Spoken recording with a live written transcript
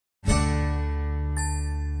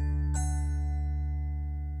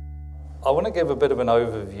I want to give a bit of an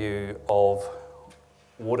overview of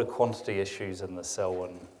water quantity issues in the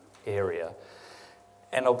Selwyn area.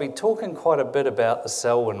 And I'll be talking quite a bit about the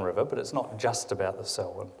Selwyn River, but it's not just about the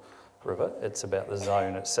Selwyn River, it's about the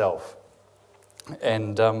zone itself.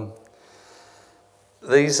 And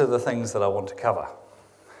these are the things that I want to cover.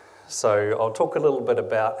 So I'll talk a little bit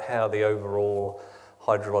about how the overall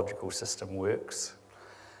hydrological system works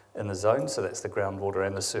in the zone, so that's the groundwater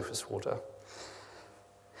and the surface water.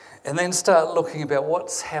 And then start looking about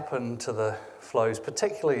what's happened to the flows,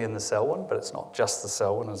 particularly in the Selwyn, but it's not just the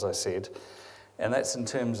Selwyn, as I said. And that's in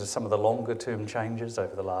terms of some of the longer term changes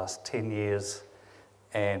over the last 10 years.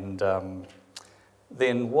 And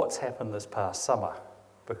then what's happened this past summer,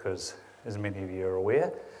 because as many of you are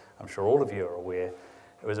aware, I'm sure all of you are aware,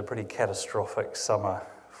 it was a pretty catastrophic summer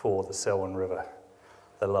for the Selwyn River,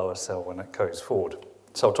 the lower Selwyn it goes forward.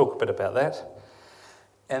 So I'll talk a bit about that.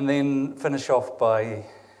 And then finish off by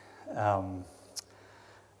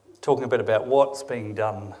talking a bit about what's being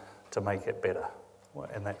done to make it better.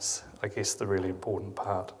 And that's, I guess, the really important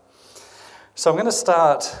part. So I'm going to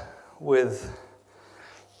start with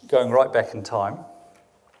going right back in time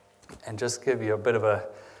and just give you a bit of a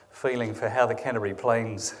feeling for how the Canterbury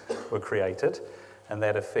Plains were created, and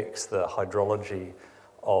that affects the hydrology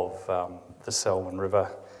of the Selwyn River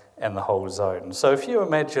and the whole zone. So if you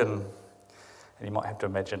imagine, and you might have to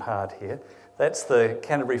imagine hard here, that's the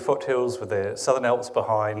Canterbury foothills with the Southern Alps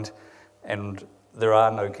behind, and there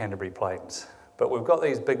are no Canterbury Plains. But we've got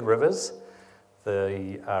these big rivers,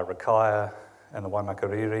 the Rakaia and the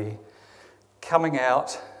Waimakariri, coming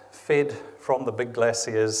out, fed from the big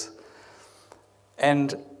glaciers,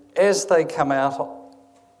 and as they come out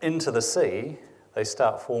into the sea, they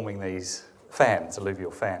start forming these fans,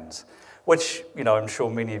 alluvial fans, which, you know, I'm sure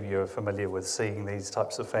many of you are familiar with seeing these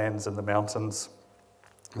types of fans in the mountains,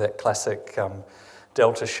 that classic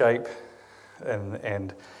delta shape,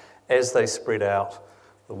 and as they spread out,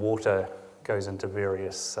 the water goes into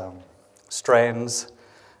various strands,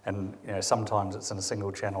 and you know, sometimes it's in a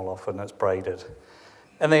single channel, often it's braided.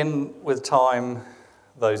 And then with time,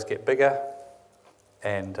 those get bigger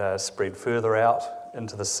and spread further out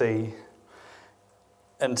into the sea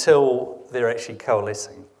until they're actually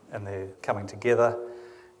coalescing and they're coming together,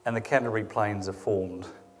 and the Canterbury Plains are formed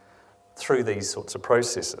through these sorts of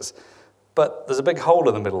processes. But there's a big hole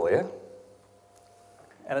in the middle there,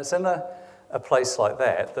 and it's in a place like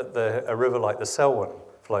that a river like the Selwyn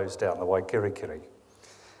flows down, the Waikirikiri,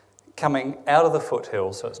 coming out of the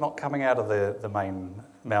foothills. So it's not coming out of the main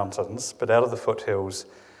mountains, but out of the foothills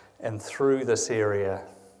and through this area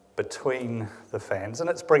between the fans, and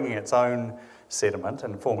it's bringing its own sediment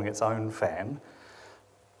and forming its own fan.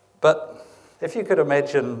 But if you could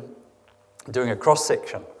imagine doing a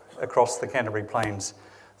cross-section across the Canterbury Plains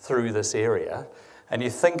through this area, and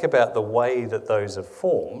you think about the way that those are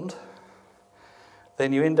formed,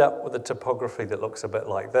 then you end up with a topography that looks a bit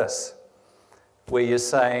like this, where you're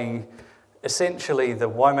saying essentially the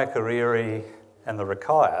Waimakariri and the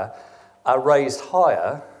Rakaia are raised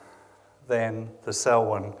higher than the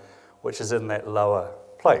Selwyn, which is in that lower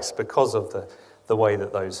place because of the way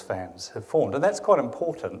that those fans have formed. And that's quite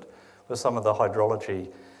important for some of the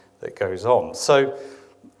hydrology that goes on. So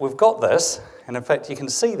we've got this, and in fact you can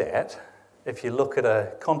see that if you look at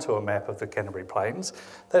a contour map of the Canterbury Plains.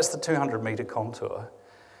 That's the 200-metre contour,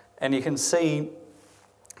 and you can see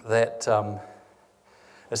that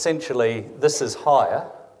essentially this is higher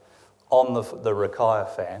on the Rakaia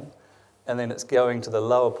fan, and then it's going to the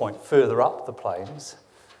lower point further up the plains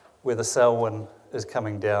where the Selwyn is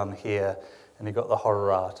coming down here, and you've got the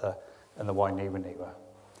Hororata and the Wainiwaniwa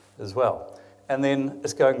as well. And then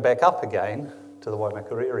it's going back up again to the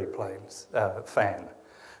Waimakariri Plains fan.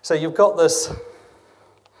 So you've got this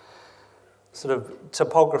sort of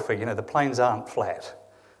topography, you know, the plains aren't flat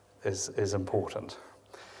is important.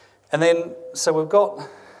 And then, so we've got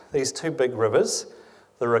these two big rivers,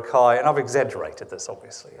 the Rakaia, and I've exaggerated this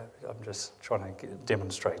obviously, I'm just trying to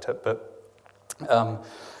demonstrate it, but,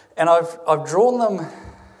 and I've drawn them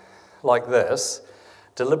like this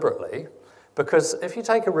deliberately, because if you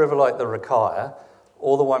take a river like the Rakaia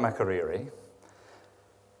or the Waimakariri,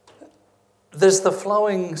 there's the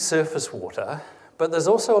flowing surface water, but there's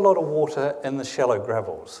also a lot of water in the shallow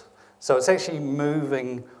gravels. So it's actually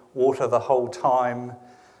moving water the whole time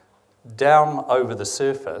down over the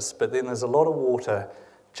surface, but then there's a lot of water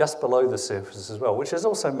just below the surface as well, which is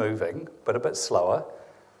also moving, but a bit slower,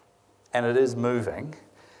 and it is moving.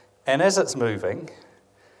 And as it's moving,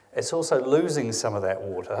 it's also losing some of that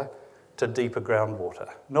water to deeper groundwater.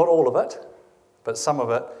 Not all of it, but some of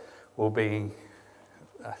it will be,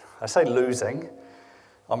 I say losing,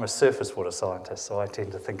 I'm a surface water scientist, so I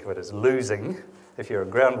tend to think of it as losing. If you're a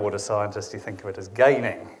groundwater scientist, you think of it as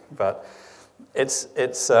gaining. But it's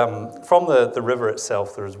from the river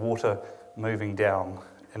itself, there is water moving down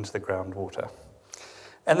into the groundwater.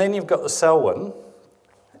 And then you've got the Selwyn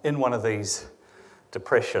in one of these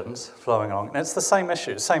depressions flowing along. And it's the same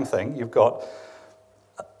issue, same thing. You've got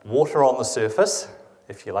water on the surface,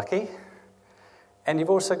 if you're lucky, and you've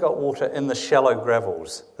also got water in the shallow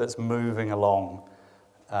gravels that's moving along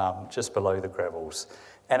just below the gravels.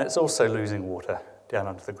 And it's also losing water down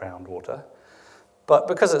into the groundwater. But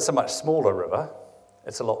because it's a much smaller river,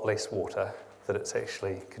 it's a lot less water that it's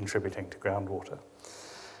actually contributing to groundwater.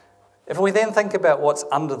 If we then think about what's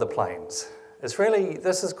under the plains,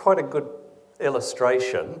 this is quite a good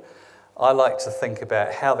illustration. I like to think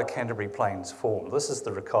about how the Canterbury Plains formed. This is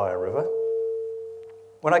the Rakaia River.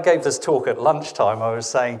 When I gave this talk at lunchtime, I was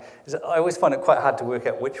saying, I always find it quite hard to work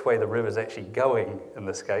out which way the river's actually going in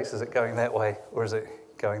this case. Is it going that way or is it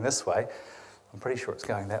going this way? I'm pretty sure it's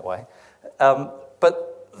going that way.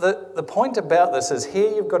 But the point about this is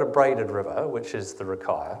here you've got a braided river, which is the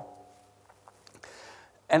Rakaia.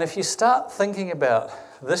 And if you start thinking about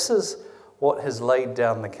this is what has laid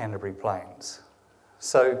down the Canterbury Plains.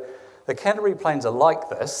 So the Canterbury Plains are like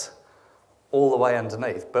this all the way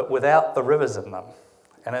underneath, but without the rivers in them.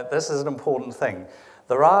 And this is an important thing.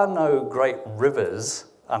 There are no great rivers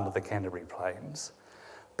under the Canterbury Plains,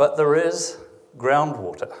 but there is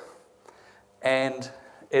groundwater. And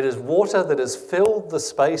it is water that has filled the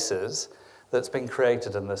spaces that's been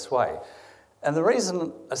created in this way. And the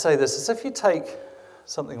reason I say this is if you take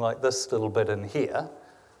something like this little bit in here,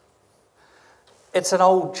 it's an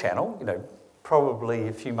old channel, probably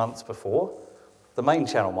a few months before. The main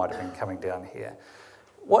channel might have been coming down here.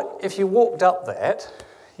 If you walked up that,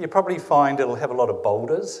 you probably find it'll have a lot of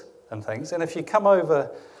boulders and things. And if you come over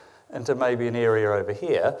into maybe an area over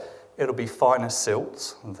here, it'll be finer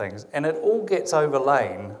silts and things. And it all gets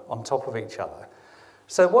overlain on top of each other.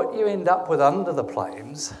 So what you end up with under the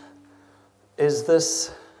plains is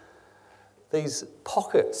these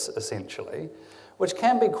pockets, essentially, which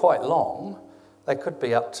can be quite long. They could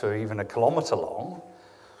be up to even 1 kilometre long,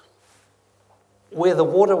 where the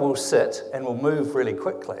water will sit and will move really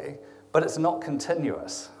quickly, but it's not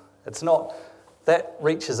continuous. It's not, that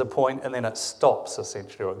reaches a point and then it stops,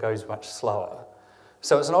 essentially, or it goes much slower.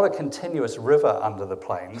 So it's not a continuous river under the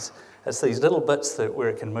plains. It's these little bits where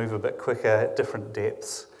it can move a bit quicker at different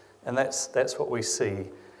depths, and that's what we see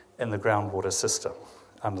in the groundwater system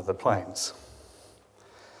under the plains.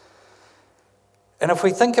 And if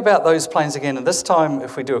we think about those plains again, and this time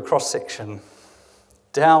if we do a cross-section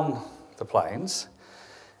down the plains,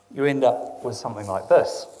 you end up with something like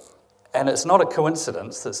this. And it's not a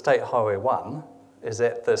coincidence that State Highway 1 is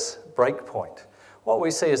at this break point. What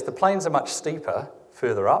we see is the plains are much steeper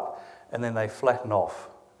further up, and then they flatten off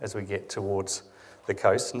as we get towards the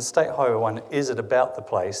coast. And State Highway 1 is at about the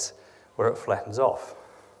place where it flattens off.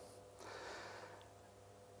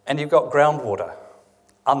 And you've got groundwater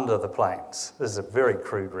under the plains. This is a very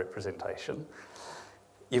crude representation.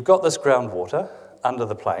 You've got this groundwater under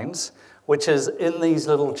the plains, which is in these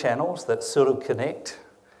little channels that sort of connect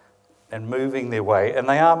and moving their way, and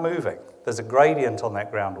they are moving. There's a gradient on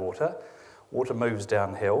that groundwater. Water moves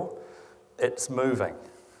downhill. It's moving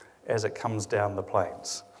as it comes down the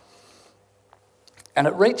plains. And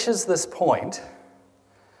it reaches this point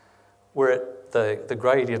where the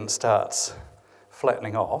gradient starts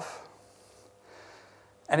flattening off.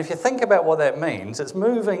 And if you think about what that means, it's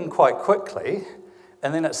moving quite quickly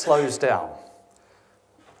and then it slows down.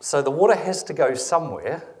 So the water has to go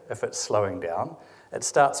somewhere if it's slowing down. It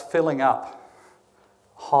starts filling up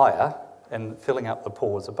higher and filling up the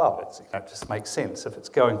pores above. It just makes sense. If it's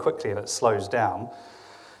going quickly and it slows down,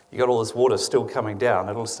 you've got all this water still coming down,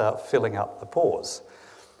 it'll start filling up the pores.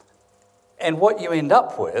 And what you end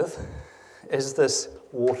up with is this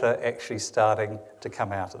water actually starting to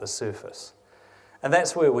come out at the surface. And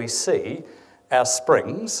that's where we see our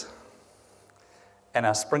springs and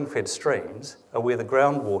our spring-fed streams are where the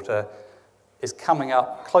groundwater is coming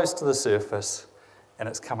up close to the surface, and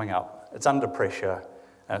it's coming up. It's under pressure,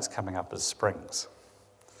 and it's coming up as springs.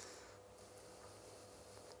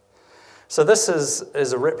 So this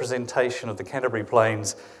is a representation of the Canterbury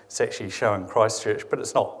Plains. It's actually showing Christchurch, but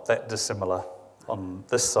it's not that dissimilar on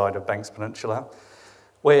this side of Banks Peninsula,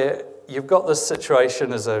 where you've got this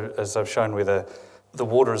situation, as I've shown, where the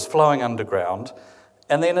water is flowing underground,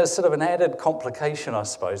 and then as sort of an added complication, I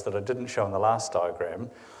suppose, that I didn't show in the last diagram,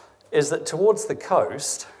 is that towards the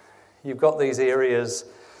coast, you've got these areas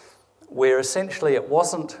where essentially it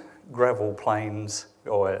wasn't gravel plains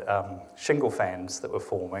or shingle fans that were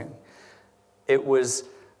forming. It was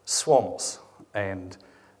swamps and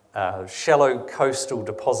shallow coastal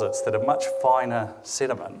deposits that are much finer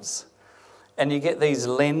sediments. And you get these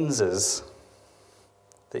lenses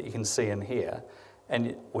that you can see in here,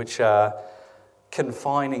 and which are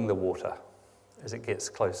confining the water as it gets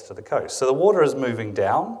close to the coast. So the water is moving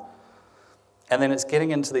down, and then it's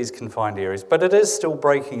getting into these confined areas, but it is still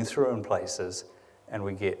breaking through in places, and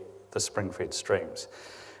we get the spring-fed streams.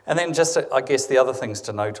 And then just, I guess, the other things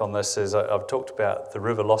to note on this is I've talked about the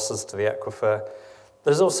river losses to the aquifer.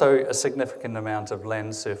 There's also a significant amount of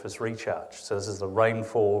land surface recharge. So this is the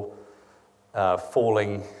rainfall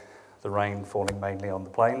falling mainly on the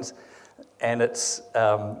plains, and it's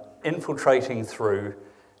infiltrating through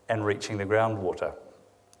and reaching the groundwater.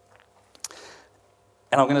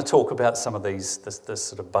 And I'm going to talk about some of this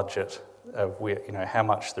sort of budget of where, how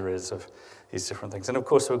much there is of these different things. And of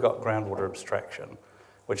course, we've got groundwater abstraction,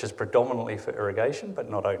 which is predominantly for irrigation, but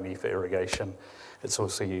not only for irrigation, it's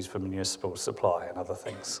also used for municipal supply and other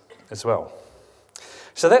things as well.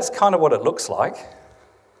 So that's kind of what it looks like.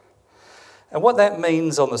 And what that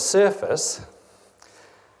means on the surface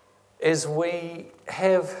is we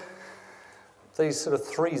have these sort of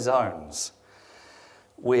three zones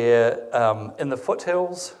where in the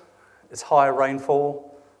foothills it's higher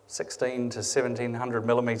rainfall, 16 to 1700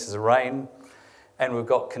 millimetres of rain, and we've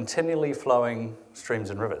got continually flowing streams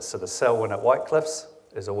and rivers. So the Selwyn at White Cliffs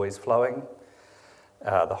is always flowing.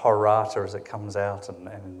 The Hororata as it comes out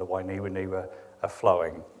and the Wainiwaniwa are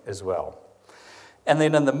flowing as well. And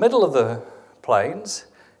then in the middle of the plains,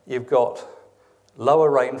 you've got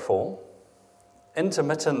lower rainfall,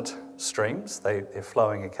 intermittent streams, they're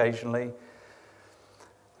flowing occasionally.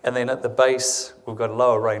 And then at the base, we've got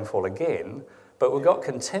lower rainfall again, but we've got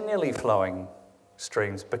continually flowing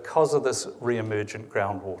streams because of this re-emergent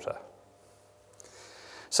groundwater.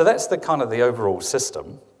 So that's the kind of the overall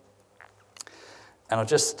system. And I'll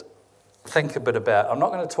just think a bit about, I'm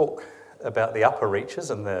not going to talk about the upper reaches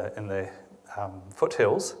and the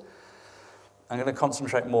foothills. I'm going to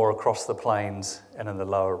concentrate more across the plains and in the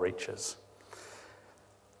lower reaches.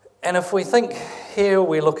 And if we think here,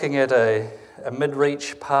 we're looking at a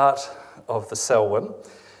mid-reach part of the Selwyn.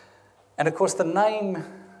 And of course, the name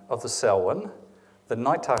of the Selwyn, the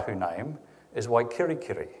Ngaitahu name, is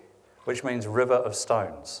Waikirikiri, which means river of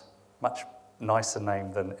stones. Much nicer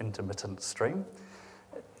name than intermittent stream.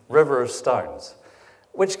 River of stones,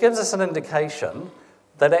 which gives us an indication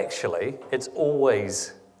that actually it's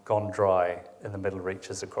always gone dry in the middle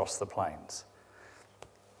reaches across the plains.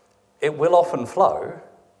 It will often flow,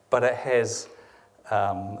 but it has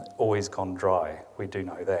always gone dry. We do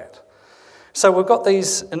know that. So we've got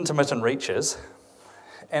these intermittent reaches,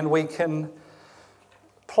 and we can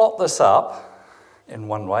plot this up in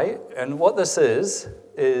one way. And what this is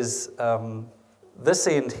this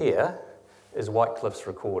end here is White Cliffs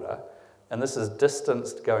Recorder, and this is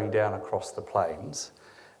distanced going down across the plains.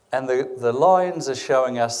 And the lines are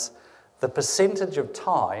showing us the percentage of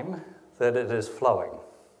time that it is flowing.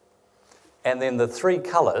 And then the three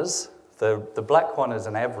colours, the black one is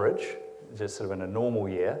an average, just sort of in a normal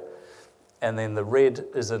year, and then the red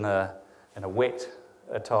is in a wet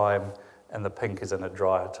time, and the pink is in a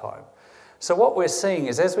drier time. So what we're seeing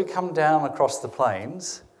is as we come down across the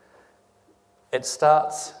plains, it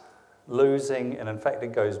starts losing, and in fact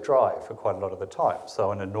it goes dry for quite a lot of the time.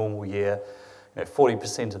 So in a normal year,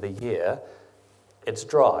 40% of the year, it's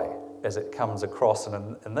dry as it comes across,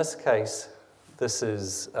 and in this case, this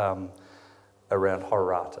is around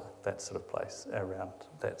Hororata, that sort of place, around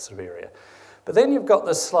that sort of area. But then you've got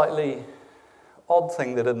this slightly odd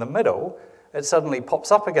thing that in the middle, it suddenly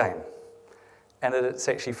pops up again, and it's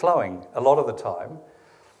actually flowing a lot of the time,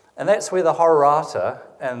 and that's where the Hororata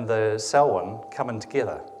and the Selwyn come in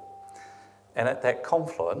together. And at that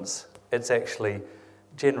confluence, it's actually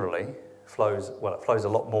generally flows, well, it flows a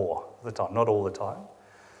lot more of the time, not all the time.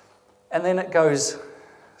 And then it goes,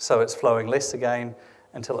 so it's flowing less again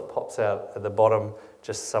until it pops out at the bottom,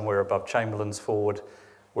 just somewhere above Chamberlain's Ford,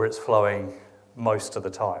 where it's flowing most of the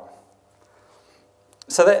time.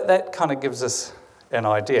 So that kind of gives us an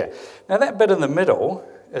idea. Now that bit in the middle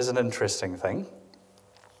is an interesting thing,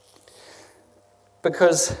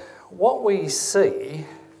 because what we see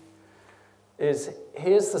is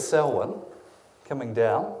here's the Selwyn coming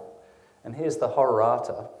down, and here's the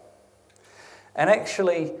Hororata. And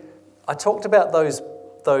actually, I talked about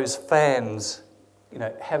those fans,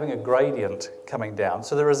 having a gradient coming down.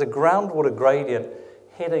 So there is a groundwater gradient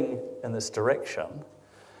heading in this direction,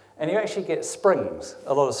 and you actually get springs,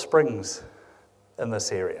 a lot of springs in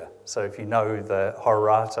this area. So if you know the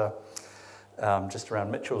Hororata, just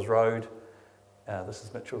around Mitchell's Road, this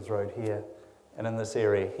is Mitchell's Road here, and in this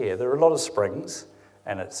area here, there are a lot of springs,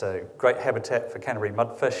 and it's a great habitat for Canterbury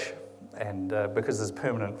mudfish, and because there's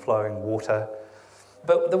permanent flowing water.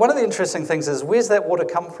 But one of the interesting things is, where's that water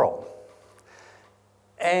come from?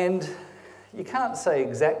 And you can't say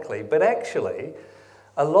exactly, but actually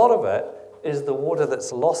a lot of it is the water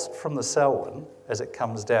that's lost from the Selwyn as it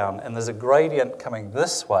comes down, and there's a gradient coming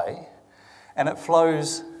this way, and it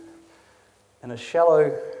flows in a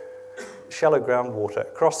shallow groundwater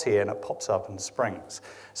across here, and it pops up in springs.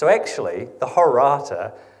 So actually, the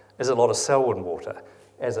Horata is a lot of Selwyn water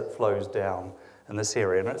as it flows down in this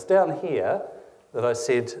area. And it's down here that I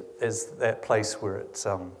said is that place where it's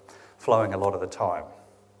flowing a lot of the time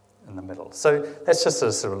in the middle. So that's just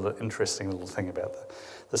a sort of interesting little thing about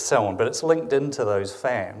the Selwyn, but it's linked into those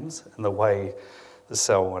fans and the way the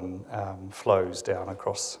Selwyn flows down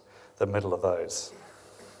across the middle of those.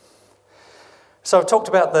 So I've talked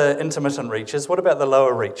about the intermittent reaches. What about the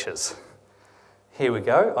lower reaches? Here we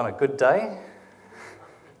go, on a good day.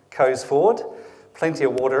 Coes Ford, plenty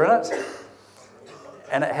of water in it,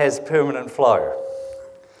 and it has permanent flow.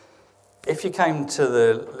 If you came to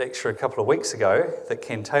the lecture a couple of weeks ago that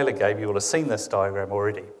Ken Taylor gave, you will have seen this diagram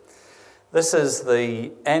already. This is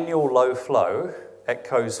the annual low flow at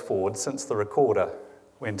Coes Ford since the recorder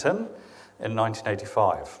went in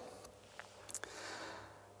 1985.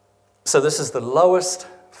 So this is the lowest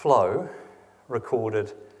flow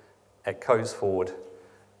recorded at Coes Ford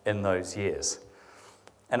in those years.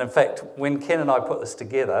 And in fact, when Ken and I put this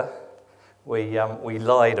together, we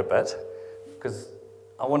lied a bit, because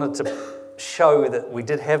I wanted to show that we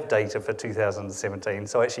did have data for 2017,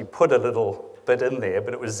 so I actually put a little bit in there,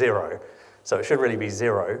 but it was 0. So it should really be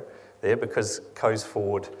 0 there, because Coes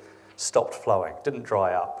Ford stopped flowing. It didn't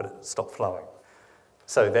dry up, but it stopped flowing.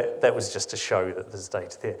 So that was just to show that there's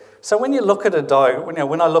data there. So when you look at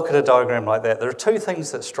when I look at a diagram like that, there are two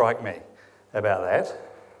things that strike me about that.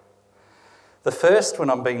 The first, when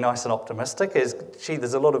I'm being nice and optimistic, is, gee,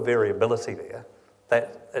 there's a lot of variability there.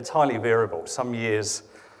 That it's highly variable. Some years,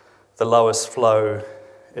 the lowest flow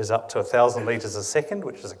is up to 1,000 litres a second,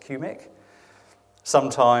 which is a QMEC.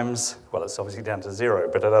 Sometimes, well, it's obviously down to 0,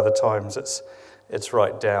 but at other times it's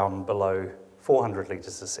right down below 400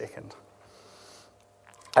 litres a second.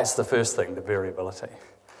 That's the first thing, the variability.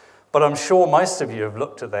 But I'm sure most of you have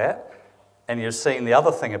looked at that and you've seen the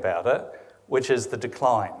other thing about it, which is the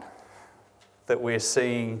decline, that we're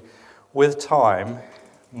seeing with time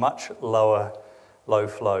much low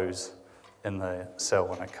flows in the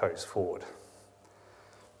Selwyn at Coes Ford.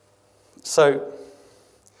 So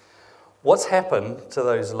what's happened to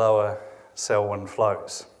those lower Selwyn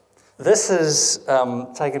flows? This is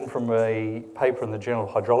taken from a paper in the Journal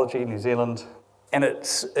of Hydrology, New Zealand, and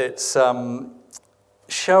it's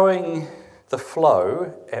showing the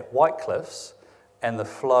flow at Whitecliffs and the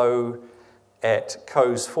flow at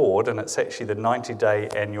Coes Ford, and it's actually the 90-day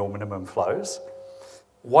annual minimum flows.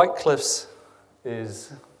 Whitecliffs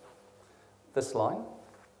is this line,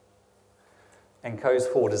 and Coes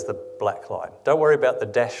Ford is the black line. Don't worry about the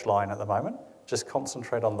dashed line at the moment, just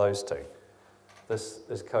concentrate on those two. This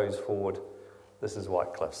is Coes Ford, this is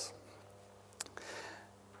Whitecliffs.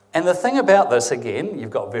 And the thing about this, again,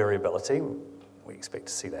 you've got variability, we expect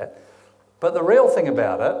to see that, but the real thing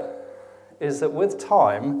about it is that with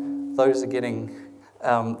time, those are getting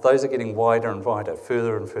wider and wider,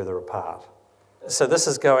 further and further apart. So this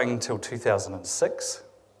is going until 2006.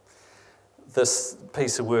 This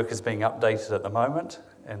piece of work is being updated at the moment,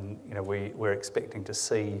 and we're expecting to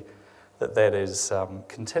see that is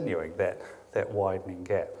continuing, that widening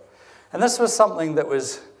gap. And this was something that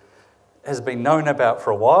has been known about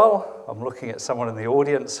for a while. I'm looking at someone in the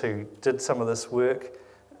audience who did some of this work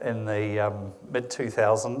in the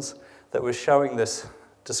mid-2000s that was showing this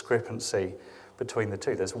discrepancy between the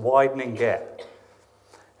two, this widening gap.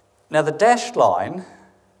 Now the dashed line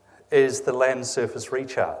is the land surface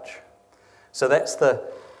recharge. So that's the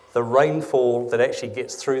rainfall that actually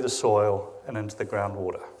gets through the soil and into the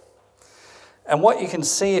groundwater. And what you can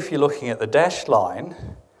see if you're looking at the dashed line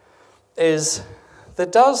is there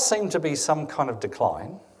does seem to be some kind of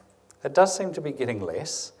decline. It does seem to be getting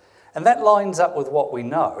less. And that lines up with what we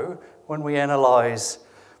know when we analyse,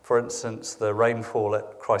 for instance, the rainfall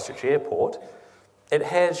at Christchurch Airport. It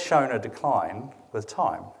has shown a decline with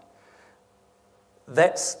time.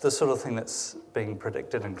 That's the sort of thing that's being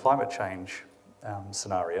predicted in climate change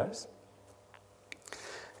scenarios.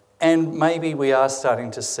 And maybe we are starting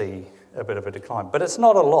to see a bit of a decline, but it's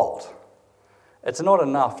not a lot. It's not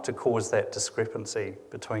enough to cause that discrepancy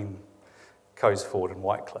between Coes Ford and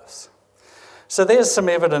Whitecliffs. So there's some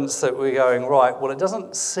evidence that we're going, right, well, it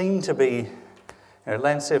doesn't seem to be,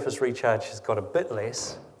 land surface recharge has got a bit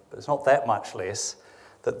less, but it's not that much less,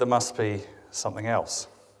 that there must be something else.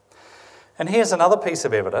 And here's another piece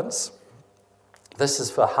of evidence. This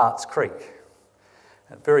is for Harts Creek.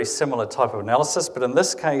 A very similar type of analysis, but in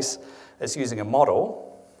this case, it's using a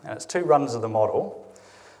model, and it's 2 runs of the model.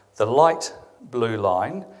 The light blue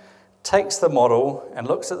line takes the model and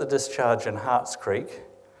looks at the discharge in Harts Creek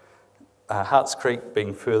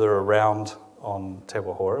being further around on Te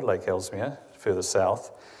Wahora, Lake Ellesmere, further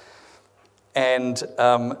south, and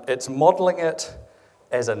it's modelling it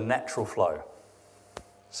as a natural flow,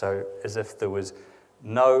 so as if there was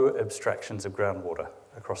no abstractions of groundwater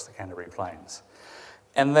across the Canterbury Plains.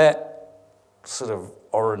 And that sort of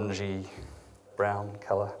orangey brown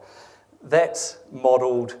colour, that's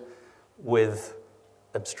modelled with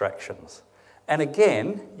abstractions. And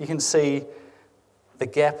again, you can see the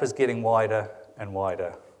gap is getting wider and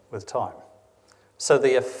wider with time. So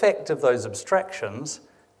the effect of those abstractions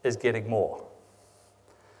is getting more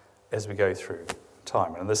as we go through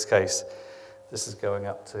time. And in this case, this is going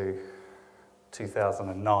up to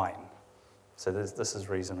 2009. So this is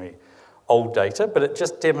reasonably old data, but it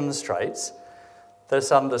just demonstrates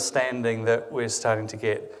this understanding that we're starting to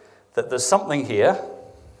get, that there's something here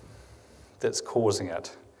that's causing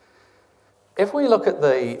it. If we look at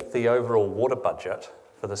the overall water budget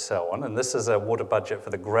for the Selwyn, and this is a water budget for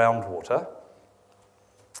the groundwater,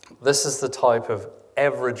 this is the type of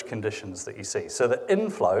average conditions that you see. So the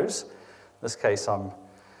inflows, in this case I'm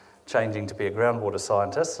changing to be a groundwater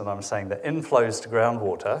scientist, and I'm saying the inflows to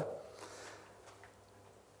groundwater,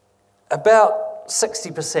 about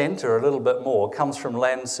 60% or a little bit more comes from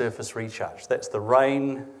land surface recharge. That's the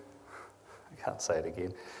rain, I can't say it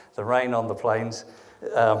again, the rain on the plains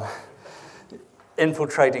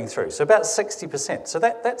infiltrating through. So about 60%. So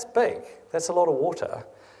that's big. That's a lot of water.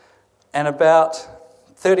 And about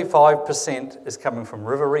 35% is coming from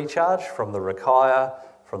river recharge, from the Rakaia,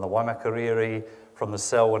 from the Waimakariri, from the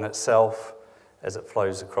Selwyn itself as it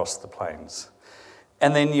flows across the plains.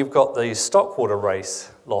 And then you've got the stockwater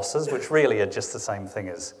race losses, which really are just the same thing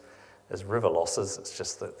as river losses. It's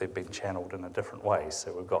just that they've been channeled in a different way.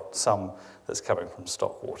 So we've got some that's coming from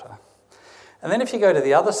stockwater. And then if you go to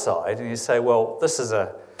the other side and you say, well, this is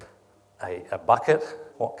a bucket,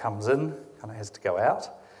 what comes in kind of has to go out.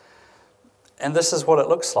 And this is what it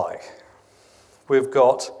looks like. We've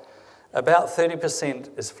got about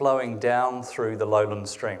 30% is flowing down through the lowland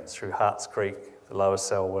streams, through Harts Creek, the Lower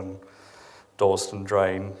Selwyn, Dawston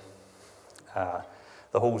Drain, the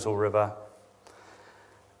Halsall River,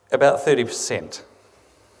 about 30%.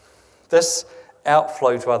 This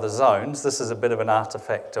outflow to other zones, this is a bit of an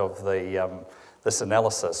artefact of this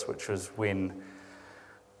analysis, which was when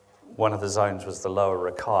one of the zones was the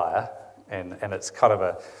Lower Rakaia, and it's kind of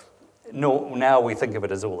a, now we think of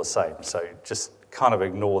it as all the same, so just kind of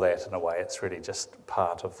ignore that in a way. It's really just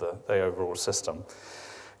part of the overall system.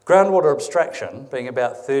 Groundwater abstraction being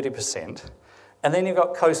about 30%, and then you've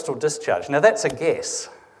got coastal discharge. Now that's a guess,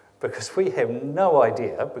 because we have no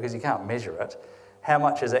idea, because you can't measure it, how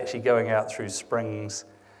much is actually going out through springs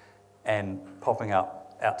and popping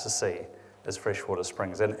up out to sea as freshwater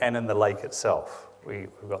springs. And in the lake itself, we've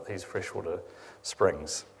got these freshwater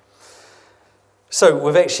springs. So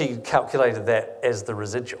we've actually calculated that as the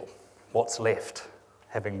residual, what's left,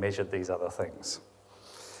 having measured these other things.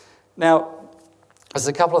 Now, there's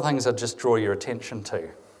a couple of things I'll just draw your attention to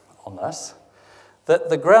on this. That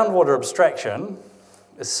the groundwater abstraction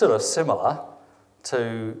is sort of similar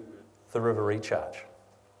to the river recharge.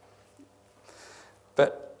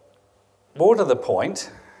 But more to the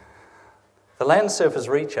point, the land surface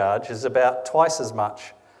recharge is about twice as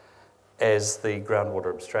much as the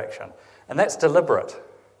groundwater abstraction. And that's deliberate,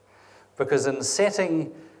 because in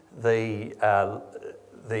setting the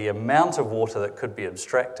amount of water that could be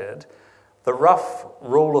abstracted, the rough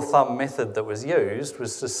rule of thumb method that was used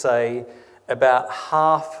was to say about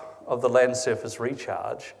half of the land surface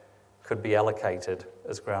recharge could be allocated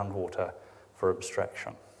as groundwater for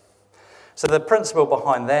abstraction. So the principle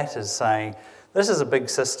behind that is saying, this is a big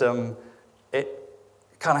system, it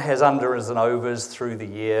kind of has unders and overs through the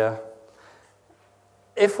year.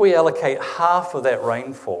 If we allocate half of that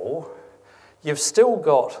rainfall, you've still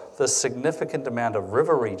got this significant amount of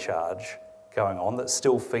river recharge going on that's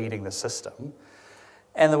still feeding the system,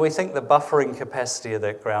 and then we think the buffering capacity of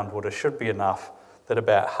that groundwater should be enough that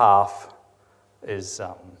about half is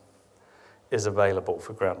available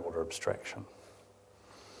for groundwater abstraction.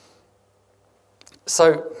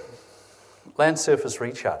 So, land surface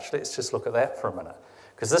recharge, let's just look at that for a minute,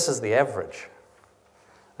 because this is the average.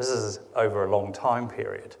 This is over a long time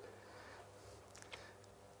period.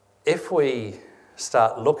 If we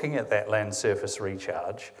start looking at that land surface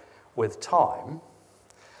recharge with time,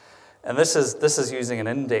 And this is using an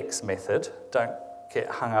index method. Don't get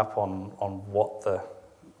hung up on what the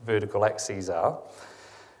vertical axes are.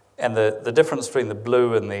 And the difference between the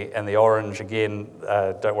blue and the orange, again,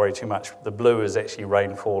 don't worry too much. The blue is actually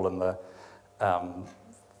rainfall and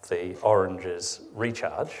the orange is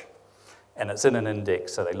recharge. And it's in an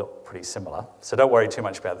index, so they look pretty similar. So don't worry too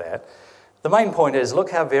much about that. The main point is, look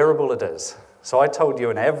how variable it is. So I told you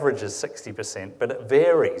an average is 60%, but it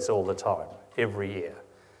varies all the time, every year.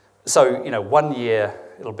 So, 1 year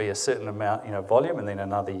it'll be a certain amount, volume, and then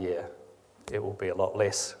another year it will be a lot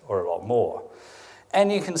less or a lot more.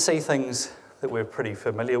 And you can see things that we're pretty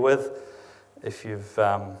familiar with. If you've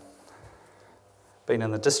been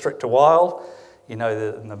in the district a while, you know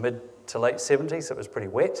that in the mid to late 70s it was pretty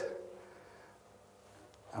wet.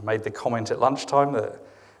 I made the comment at lunchtime that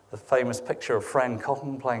the famous picture of Fran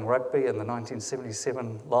Cotton playing rugby in the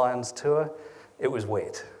 1977 Lions tour, it was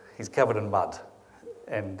wet. He's covered in mud.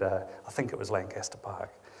 And I think it was Lancaster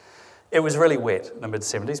Park. It was really wet in the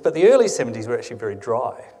mid-70s, but the early 70s were actually very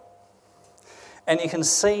dry. And you can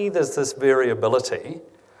see there's this variability.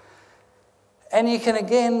 And you can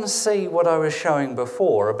again see what I was showing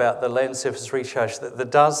before about the land surface recharge, that there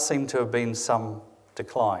does seem to have been some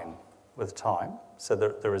decline with time, so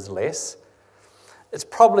there is less. It's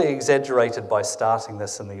probably exaggerated by starting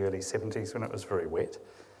this in the early 70s when it was very wet.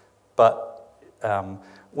 But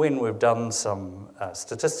when we've done some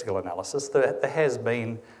statistical analysis, there has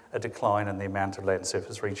been a decline in the amount of land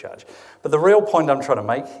surface recharge. But the real point I'm trying to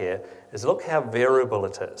make here is look how variable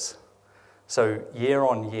it is. So year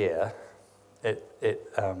on year, it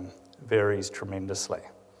varies tremendously.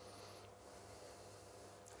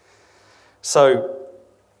 So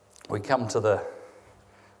we come to the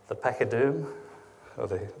pachyderm, or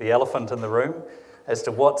the elephant in the room, as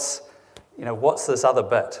to what's this other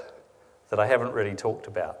bit that I haven't really talked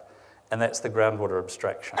about, and that's the groundwater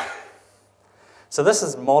abstraction. So this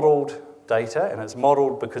is modelled data, and it's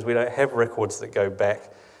modelled because we don't have records that go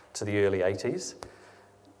back to the early 80s.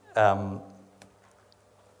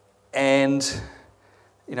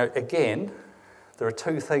 Again, there are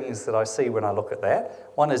two things that I see when I look at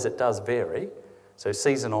that. One is it does vary, so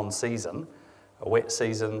season on season. A wet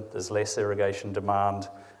season, there's less irrigation demand,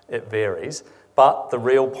 it varies. But the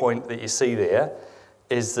real point that you see there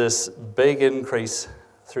is this big increase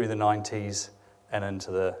through the 90s and into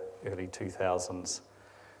the early 2000s.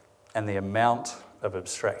 And the amount of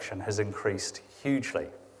abstraction has increased hugely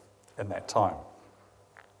in that time.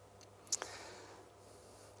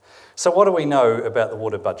 So what do we know about the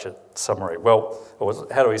water budget summary? Well,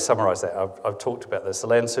 how do we summarise that? I've talked about this. The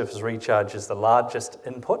land surface recharge is the largest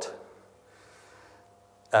input,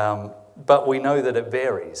 but we know that it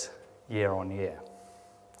varies year on year.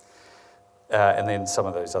 And then some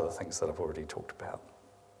of those other things that I've already talked about.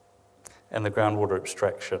 And the groundwater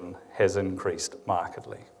abstraction has increased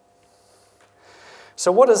markedly.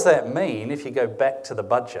 So what does that mean if you go back to the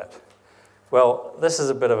budget? Well, this is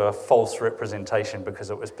a bit of a false representation because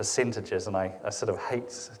it was percentages, and I sort of hate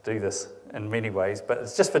to do this in many ways, but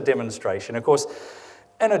it's just for demonstration. Of course,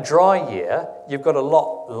 in a dry year, you've got a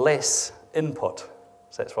lot less input.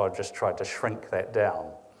 So that's why I've just tried to shrink that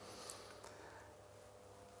down.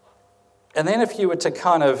 And then if you were to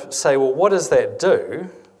kind of say, well, what does that do?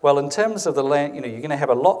 Well, in terms of the land, you're going to have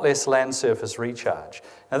a lot less land surface recharge.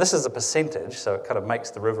 Now, this is a percentage, so it kind of makes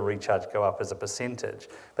the river recharge go up as a percentage.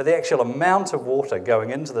 But the actual amount of water going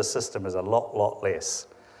into the system is a lot less.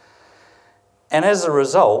 And as a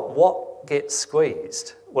result, what gets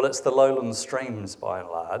squeezed? Well, it's the lowland streams, by and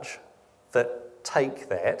large, that take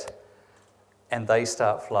that, and they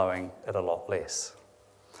start flowing at a lot less.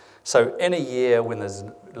 So in a year when there's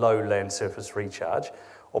low land surface recharge,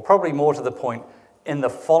 or probably more to the point, in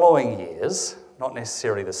the following years, not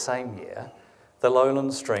necessarily the same year, the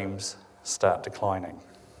lowland streams start declining.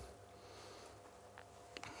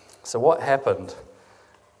 So what happened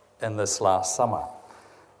in this last summer?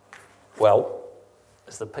 Well,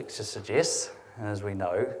 as the picture suggests, and as we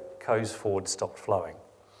know, Coes Ford stopped flowing.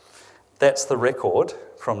 That's the record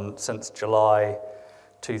from since July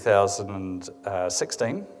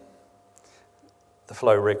 2016. The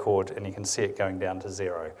flow record, and you can see it going down to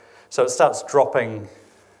zero. So it starts dropping,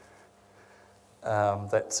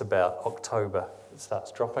 that's about October, it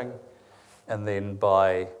starts dropping, and then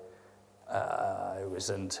by, it was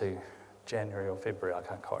into January or February, I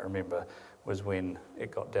can't quite remember, was when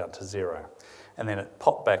it got down to zero. And then it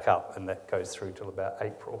popped back up, and that goes through till about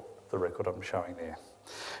April, the record I'm showing there.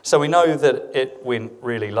 So we know that it went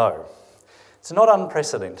really low. It's not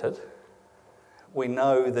unprecedented. We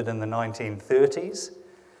know that in the 1930s,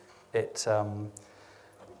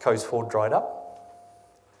 Coes Ford dried up.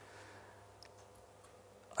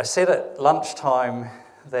 I said at lunchtime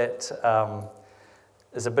that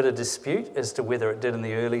there's a bit of dispute as to whether it did in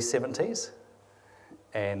the early 70s,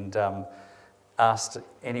 and asked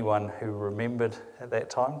anyone who remembered at that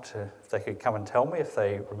time if they could come and tell me if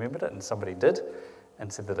they remembered it, and somebody did,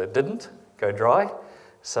 and said that it didn't go dry.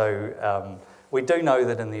 So we do know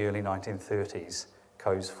that in the early 1930s,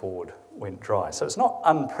 Coes Ford went dry. So it's not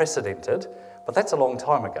unprecedented, but that's a long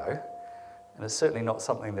time ago, and it's certainly not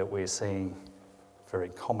something that we're seeing very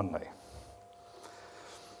commonly.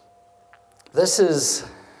 This is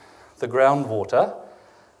the groundwater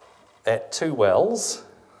at 2 wells.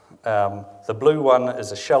 The blue one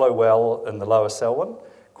is a shallow well in the lower Selwyn,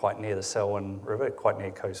 quite near the Selwyn River, quite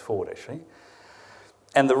near Coes Ford actually.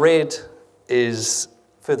 And the red is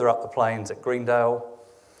further up the plains at Greendale.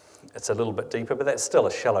 It's a little bit deeper, but that's still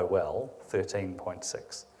a shallow well,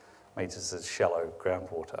 13.6 metres is shallow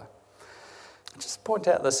groundwater. Just point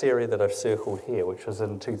out this area that I've circled here, which was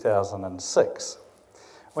in 2006,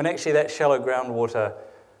 when actually that shallow groundwater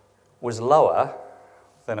was lower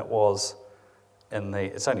than it was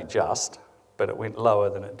it's only just, but it went lower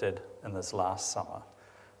than it did in this last summer.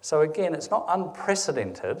 So again, it's not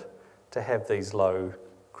unprecedented to have these low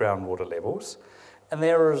groundwater levels, and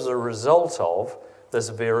there is a result of this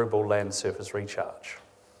variable land surface recharge.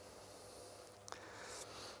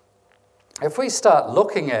 If we start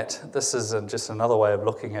looking at, this is just another way of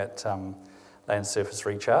looking at land surface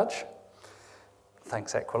recharge.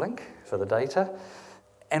 Thanks Aqualink for the data.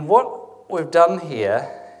 And what we've done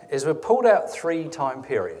here is we've pulled out 3 time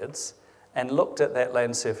periods and looked at that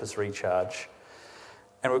land surface recharge.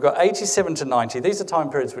 And we've got 87 to 90. These are time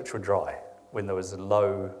periods which were dry, when there was a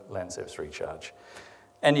low land surface recharge.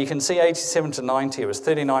 And you can see 87 to 90, it was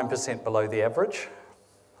 39% below the average.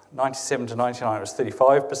 97 to 99, it was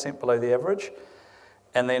 35% below the average.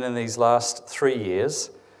 And then in these last 3 years,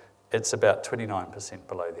 it's about 29%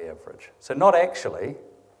 below the average. So not actually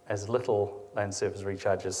as little land surface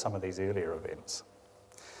recharge as some of these earlier events.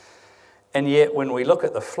 And yet when we look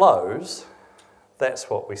at the flows, that's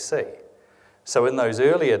what we see. So in those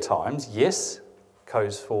earlier times, yes,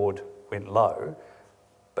 Coes Ford went low,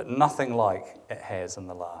 but nothing like it has in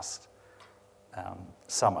the last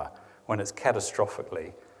summer, when it's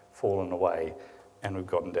catastrophically fallen away and we've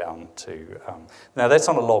gotten down to... now that's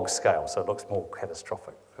on a log scale, so it looks more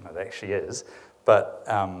catastrophic than it actually is, but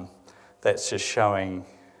that's just showing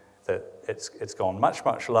that it's gone much,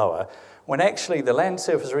 much lower, when actually the land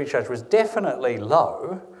surface recharge was definitely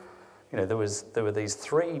low. You know, there were these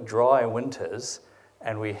 3 dry winters,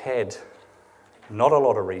 and we had not a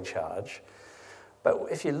lot of recharge. But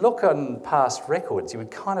if you look on past records, you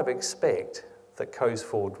would kind of expect that Coes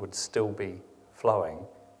Ford would still be flowing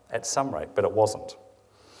at some rate, but it wasn't.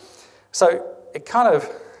 So it kind of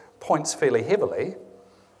points fairly heavily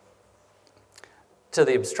to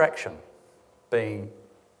the abstraction being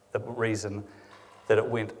the reason that it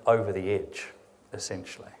went over the edge,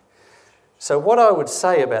 essentially. So what I would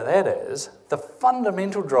say about that is, the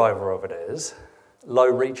fundamental driver of it is low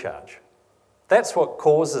recharge. That's what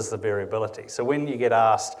causes the variability. So when you get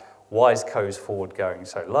asked, why is Coes Ford going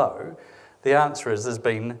so low? The answer is there's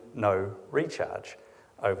been no recharge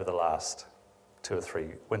over the last 2 or 3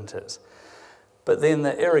 winters. But then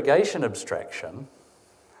the irrigation abstraction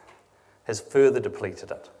has further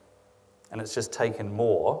depleted it. And it's just taken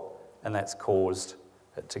more, and that's caused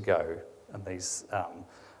it to go in these,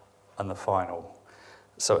 in the final,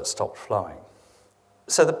 so it stopped flowing.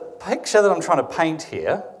 So the picture that I'm trying to paint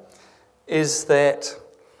here is that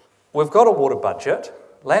we've got a water budget.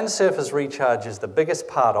 Land surface recharge is the biggest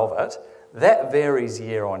part of it. That varies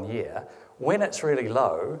year on year. When it's really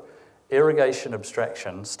low, irrigation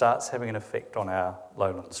abstraction starts having an effect on our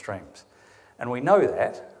lowland streams. And we know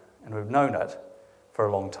that, and we've known it for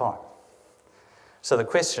a long time. So the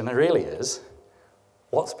question really is,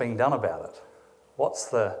 what's being done about it? What's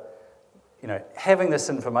the, having this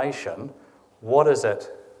information, what is it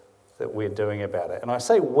that we're doing about it? And I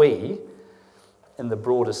say we in the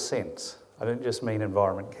broadest sense. I don't just mean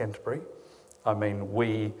Environment Canterbury. I mean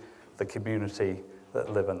we, the community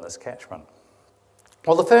that live in this catchment.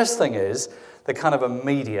 Well, the first thing is the kind of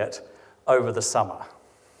immediate over the summer.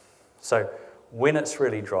 So when it's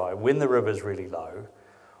really dry, when the river's really low,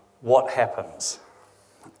 what happens?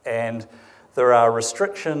 And there are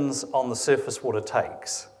restrictions on the surface water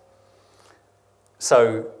takes.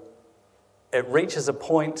 So it reaches a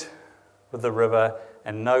point with the river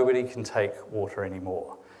and nobody can take water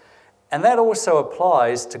anymore. And that also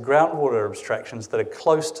applies to groundwater abstractions that are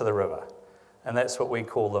close to the river. And that's what we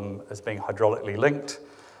call them as being hydraulically linked,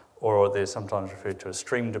 or they're sometimes referred to as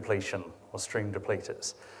stream depletion or stream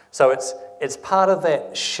depleters. So it's part of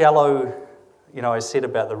that shallow, You know, I said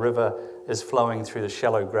about the river is flowing through the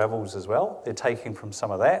shallow gravels as well. They're taking from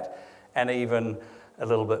some of that, and even a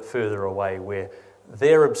little bit further away where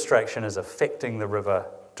their abstraction is affecting the river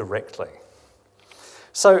directly.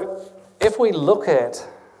 So if we look at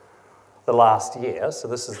the last year, so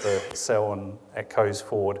this is the Selwyn at Coes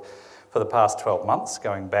Ford for the past 12 months,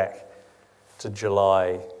 going back to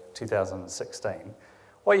July 2016,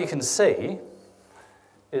 what you can see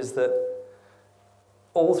is that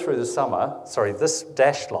all through the summer, this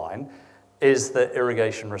dashed line is the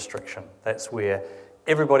irrigation restriction. That's where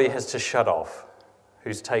everybody has to shut off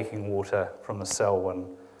who's taking water from the Selwyn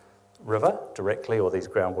River directly, or these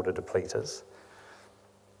groundwater depleters.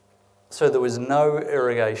 So there was no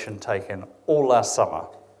irrigation taken all last summer,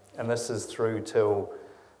 and this is through till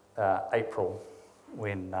April,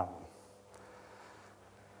 when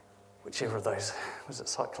whichever of those, was it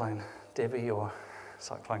Cyclone Davie or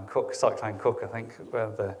Cyclone Cook? Cyclone Cook, I think.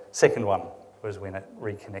 The second one was when it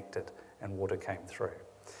reconnected and water came through.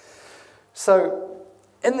 So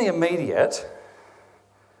in the immediate,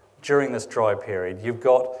 during this dry period, you've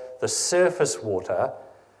got the surface water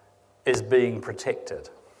is being protected.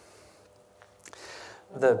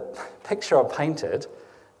 The picture I painted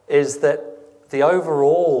is that the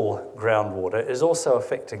overall groundwater is also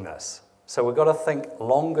affecting this. So we've got to think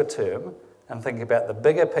longer term and think about the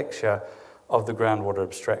bigger picture of the groundwater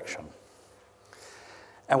abstraction.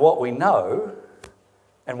 And what we know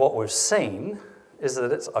and what we've seen is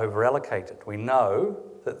that it's over-allocated. We know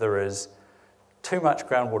that there is too much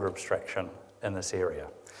groundwater abstraction in this area.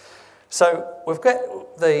 So we've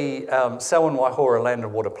got the Selwyn Waihora Land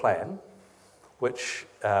and Water Plan, which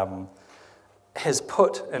has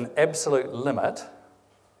put an absolute limit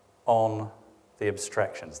on the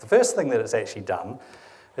abstractions. The first thing that it's actually done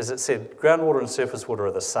is it said groundwater and surface water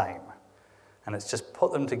are the same. And it's just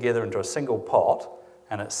put them together into a single pot,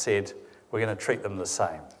 and it said we're going to treat them the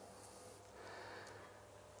same.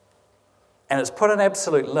 And it's put an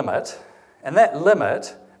absolute limit, and that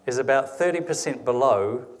limit is about 30%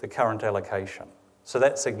 below the current allocation. So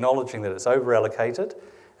that's acknowledging that it's over-allocated,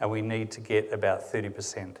 and we need to get about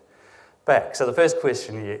 30% back. So the first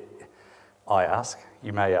question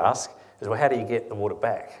you may ask, is, well, how do you get the water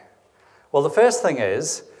back? Well, the first thing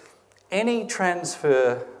is, any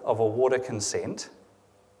transfer of a water consent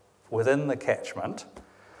within the catchment,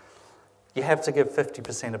 you have to give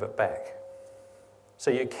 50% of it back.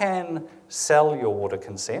 So you can sell your water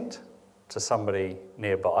consent to somebody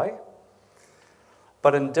nearby,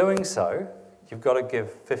 but in doing so, you've got to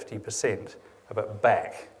give 50% of it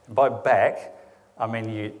back. And by back, I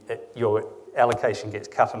mean your allocation gets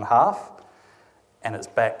cut in half, and it's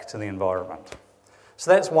back to the environment.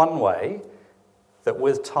 So that's one way that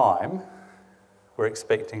with time, we're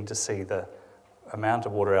expecting to see the amount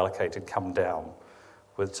of water allocated come down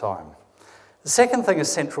with time. The second thing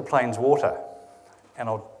is Central Plains water, and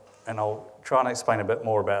I'll try and explain a bit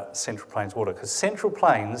more about Central Plains water, because Central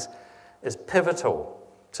Plains is pivotal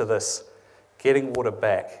to this getting water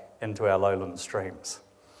back into our lowland streams.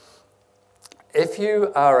 If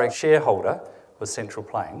you are a shareholder with Central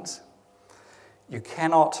Plains, you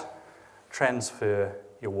cannot transfer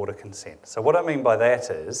your water consent. So what I mean by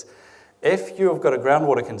that is, if you've got a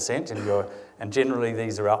groundwater consent, and generally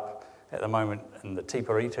these are up at the moment in the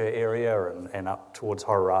Tiparita area and up towards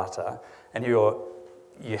Hororata, and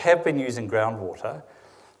you have been using groundwater,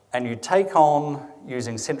 and you take on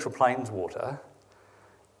using Central Plains water,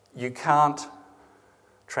 you can't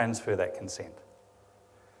transfer that consent.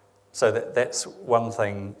 So that's one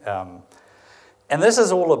thing. And this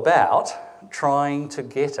is all about trying to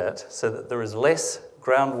get it so that there is less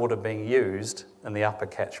groundwater being used in the upper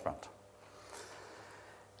catchment.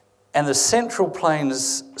 And the Central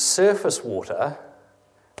Plains surface water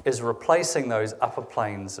is replacing those upper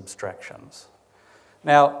plains abstractions.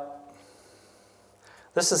 Now,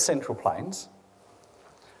 this is Central Plains.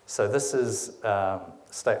 So this is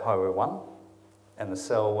State Highway 1, and the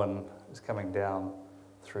Selwyn is coming down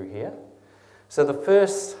through here. So the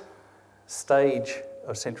first stage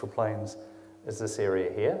of Central Plains is this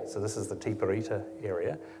area here. So this is the Tiparita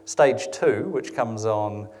area. Stage 2, which comes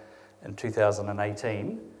on in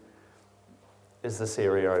 2018, is this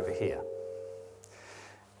area over here.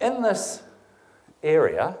 In this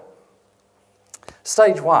area,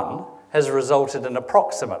 stage 1 has resulted in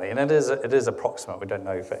approximately, and it is approximate, we don't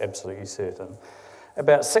know for absolutely certain,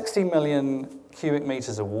 about 60 million cubic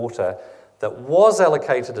metres of water that was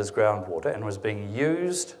allocated as groundwater and was being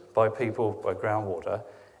used by people by groundwater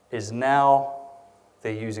is now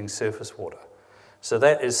they're using surface water. So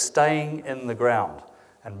that is staying in the ground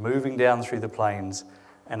and moving down through the plains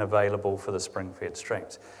and available for the spring-fed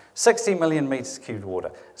streams. 60 million metres cubed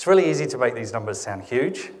water. It's really easy to make these numbers sound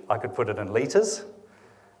huge. I could put it in litres,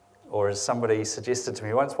 or as somebody suggested to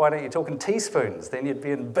me once, why don't you talk in teaspoons? Then you'd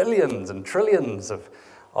be in billions and trillions of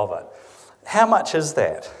it. How much is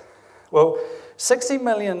that? Well, 60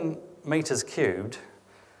 million metres cubed,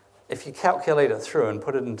 if you calculate it through and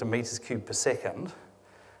put it into metres cubed per second,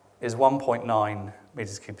 is 1.9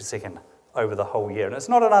 metres cubed per second over the whole year. And it's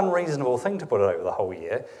not an unreasonable thing to put it over the whole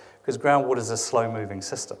year, because groundwater is a slow-moving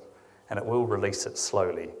system, and it will release it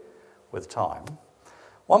slowly with time.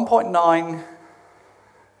 1.9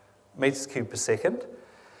 metres cubed per second,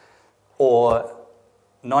 or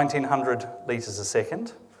 1,900 litres a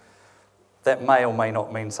second. That may or may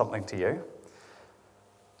not mean something to you.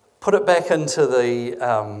 Put it back into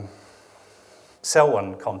the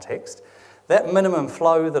Selwyn context. That minimum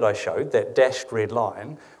flow that I showed, that dashed red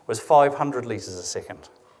line, was 500 litres a second.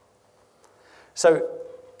 So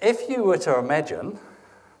if you were to imagine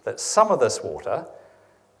that some of this water,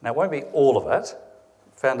 now it won't be all of it,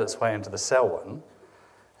 found its way into the Selwyn,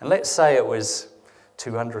 and let's say it was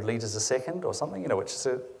 200 litres a second or something, which is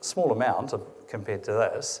a small amount compared to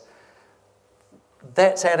this,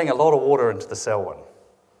 that's adding a lot of water into the Selwyn.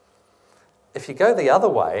 If you go the other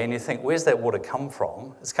way and you think, where's that water come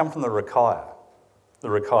from? It's come from the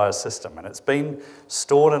Rakaia system, and it's been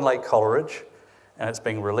stored in Lake Coleridge, and it's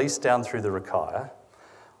being released down through the Rakaia.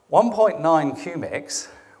 1.9 cumex,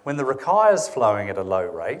 when the Rakaia is flowing at a low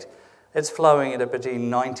rate, it's flowing at between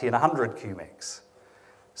 90 and 100 cumex.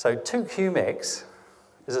 So 2 cumex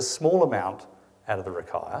is a small amount out of the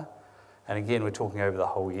Rakaia, and again, we're talking over the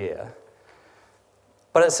whole year.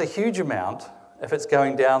 But it's a huge amount if it's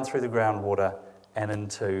going down through the groundwater and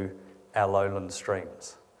into our lowland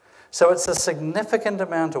streams. So it's a significant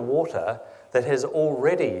amount of water that has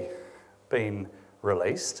already been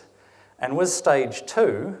released, and with stage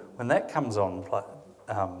 2, when that comes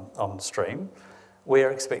on stream, we're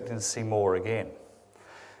expecting to see more again.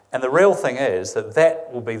 And the real thing is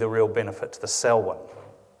that will be the real benefit to the Selwyn.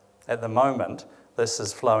 At the moment, this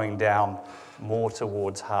is flowing down more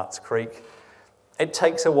towards Harts Creek. It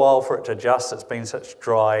takes a while for it to adjust. It's been such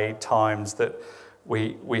dry times that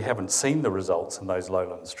we haven't seen the results in those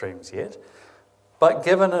lowland streams yet. But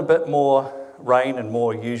given a bit more rain and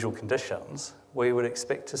more usual conditions, we would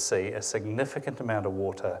expect to see a significant amount of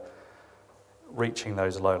water reaching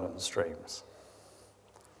those lowland streams.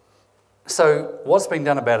 So what's been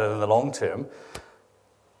done about it in the long term?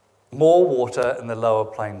 More water in the lower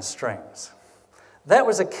plains streams. That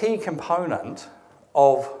was a key component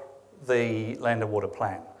of the Land and Water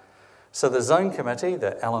Plan. So the Zone Committee,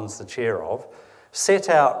 that Alan's the chair of, set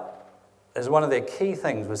out as one of their key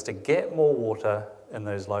things was to get more water in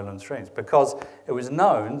those lowland streams, because it was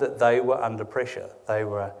known that they were under pressure. They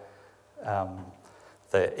were,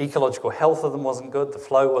 the ecological health of them wasn't good, the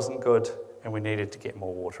flow wasn't good, and we needed to get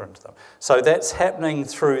more water into them. So that's happening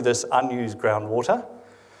through this unused groundwater,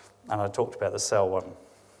 and I talked about the Selwyn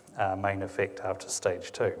main effect after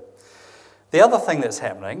stage 2. The other thing that's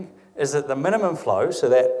happening is that the minimum flow, so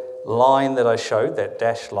that line that I showed, that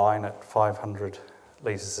dashed line at 500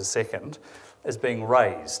 litres a second, is being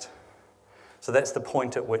raised. So that's the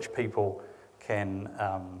point at which people can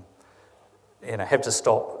have to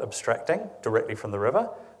stop abstracting directly from the river.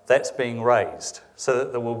 That's being raised so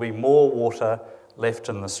that there will be more water left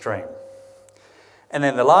in the stream. And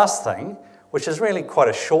then the last thing, which is really quite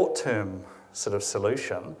a short-term sort of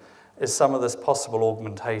solution, is some of this possible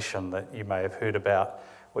augmentation that you may have heard about,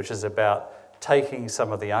 which is about taking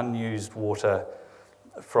some of the unused water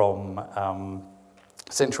from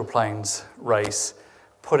Central Plains Race,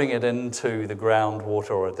 putting it into the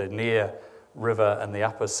groundwater or the near river and the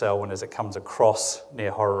upper Selwyn as it comes across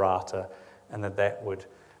near Hororata, and that would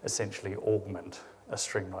essentially augment a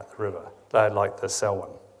stream like the river, like the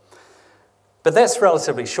Selwyn. But that's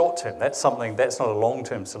relatively short term. That's not a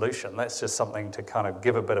long-term solution. That's just something to kind of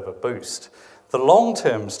give a bit of a boost. The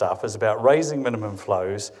long-term stuff is about raising minimum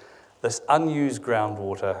flows, this unused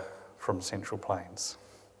groundwater from Central Plains.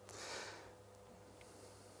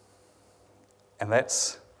 And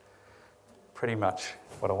that's pretty much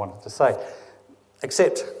what I wanted to say.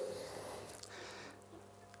 Except,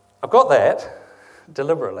 I've got that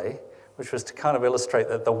deliberately, which was to kind of illustrate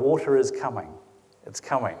that the water is coming. It's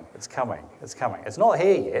coming, it's coming, it's coming. It's not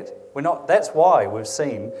here yet. That's why we've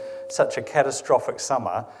seen such a catastrophic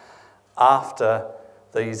summer after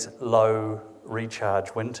these low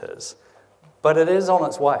recharge winters. But it is on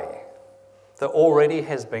its way. There already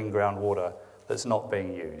has been groundwater that's not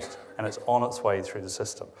being used, and it's on its way through the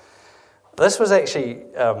system. This was actually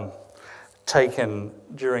taken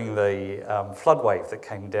during the flood wave that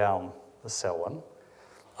came down the Selwyn.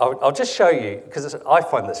 I'll just show you, because I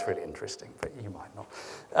find this really interesting, but you might not.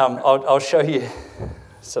 I'll show you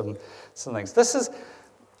some things. This is,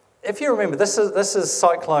 if you remember, this is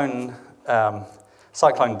Cyclone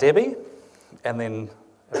Davie, and then,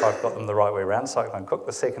 if I've got them the right way around, Cyclone Cook,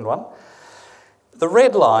 the second one. The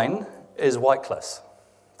red line is White Cliffs,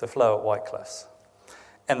 the flow at White Cliffs.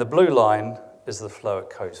 And the blue line is the flow at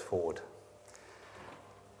Coes Ford.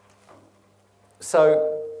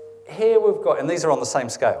 So here we've got, and these are on the same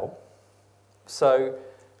scale, so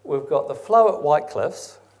we've got the flow at White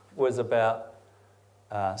Cliffs was about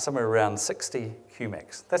somewhere around 60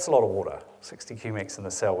 cumecs. That's a lot of water. 60 cumecs in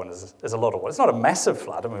the Selwyn is a lot of water. It's not a massive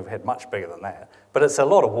flood, I mean, we've had much bigger than that, but it's a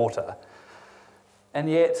lot of water. And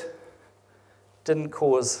yet, didn't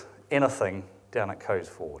cause anything down at Coes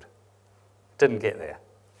Ford. Didn't get there.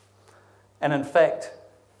 And in fact,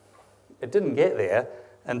 it didn't get there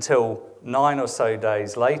until 9 or so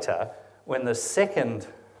days later, when the second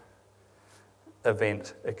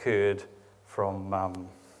event occurred from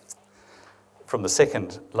the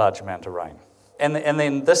second large amount of rain. And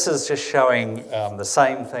then this is just showing the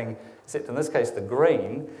same thing, except in this case the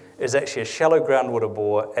green is actually a shallow groundwater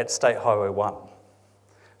bore at State Highway 1.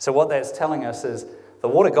 So what that's telling us is the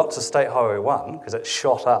water got to State Highway 1 because it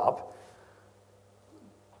shot up,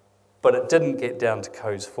 but it didn't get down to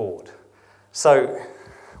Coes Ford. So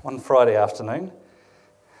one Friday afternoon,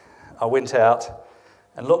 I went out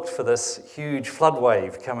and looked for this huge flood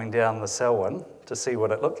wave coming down the Selwyn to see what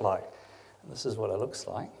it looked like. And this is what it looks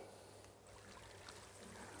like.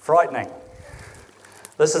 Frightening.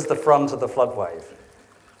 This is the front of the flood wave.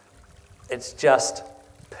 It's just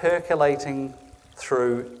percolating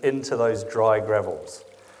through into those dry gravels.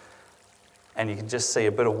 And you can just see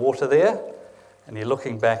a bit of water there, and you're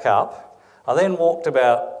looking back up. I then walked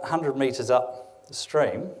about 100 metres up the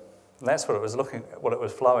stream, and that's what it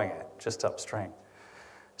was flowing at, just upstream.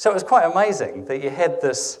 So it was quite amazing that you had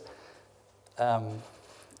this, and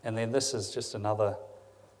then this is just another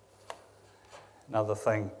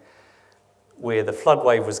thing where the flood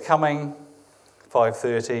wave was coming,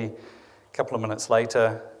 5:30, a couple of minutes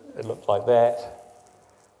later, it looked like that.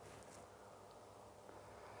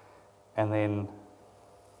 And then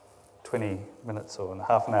 20 minutes or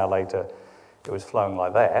half an hour later, it was flowing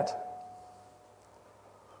like that.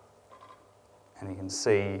 And you can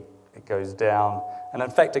see it goes down. And in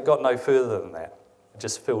fact, it got no further than that. It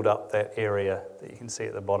just filled up that area that you can see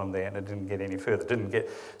at the bottom there, and it didn't get any further.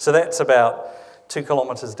 So that's about 2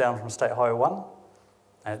 kilometres down from State Highway 1.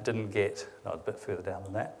 And it didn't get, no, a bit further down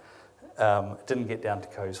than that. It didn't get down to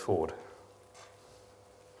Coes Ford.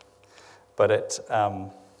 But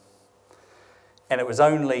and it was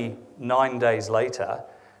only 9 days later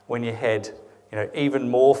when you had, even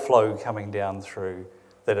more flow coming down through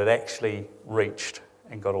that it actually reached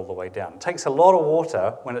and got all the way down. It takes a lot of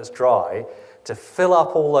water when it's dry to fill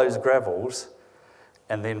up all those gravels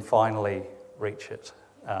and then finally reach it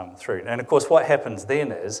through. And of course, what happens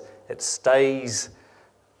then is it stays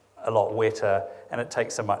a lot wetter, and it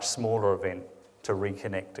takes a much smaller event to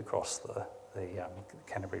reconnect across the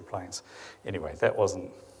Canterbury Plains. Anyway, I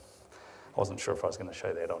wasn't sure if I was going to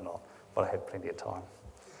show that or not, but I had plenty of time.